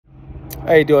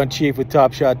How you doing, Chief, with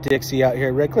Top Shot Dixie out here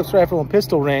at Red Cliffs Rifle and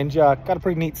Pistol Range. Got a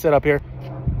pretty neat setup here.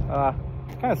 Kind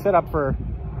of set up for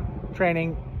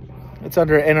training. It's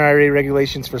under NRA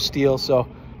regulations for steel, so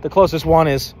the closest one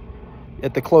is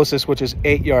at the closest, which is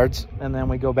 8 yards, and then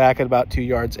we go back at about 2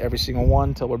 yards every single one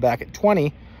until we're back at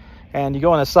 20. And you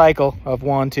go in a cycle of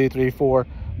 1, 2, 3, 4,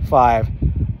 5.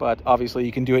 But obviously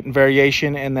you can do it in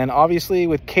variation, and then obviously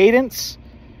with cadence,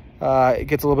 it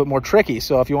gets a little bit more tricky.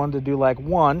 So if you wanted to do like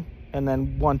 1, and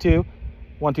then 1, 2,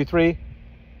 1, 2, 3,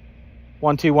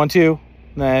 1, 2, 1, 2,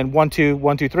 and then 1, 2,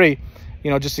 1, 2, 3,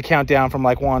 you know, just to count down from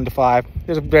like 1 to 5.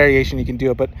 There's a variation you can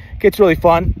do it, but it gets really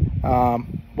fun.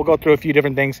 We'll go through a few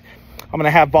different things. I'm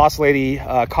gonna have Boss Lady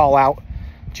call out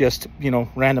just, you know,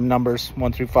 random numbers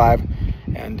 1 through 5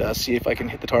 and see if I can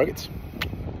hit the targets.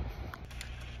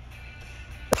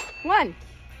 1,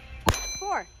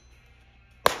 4,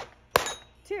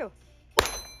 2,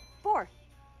 4,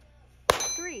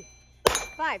 3,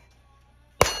 5,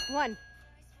 1,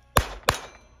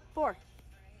 4,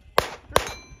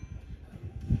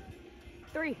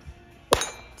 3,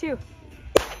 2,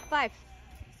 5,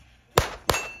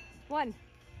 1,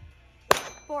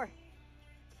 4,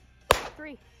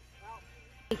 3,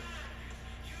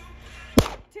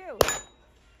 2,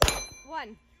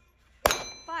 1,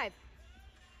 5,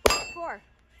 4,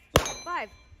 5,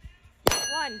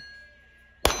 1,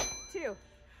 2,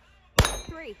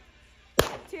 3,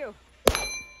 2,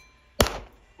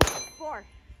 4,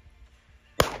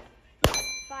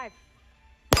 5,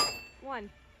 1,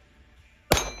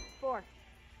 4,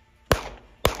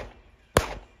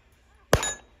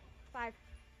 5,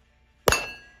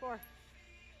 4,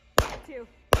 2,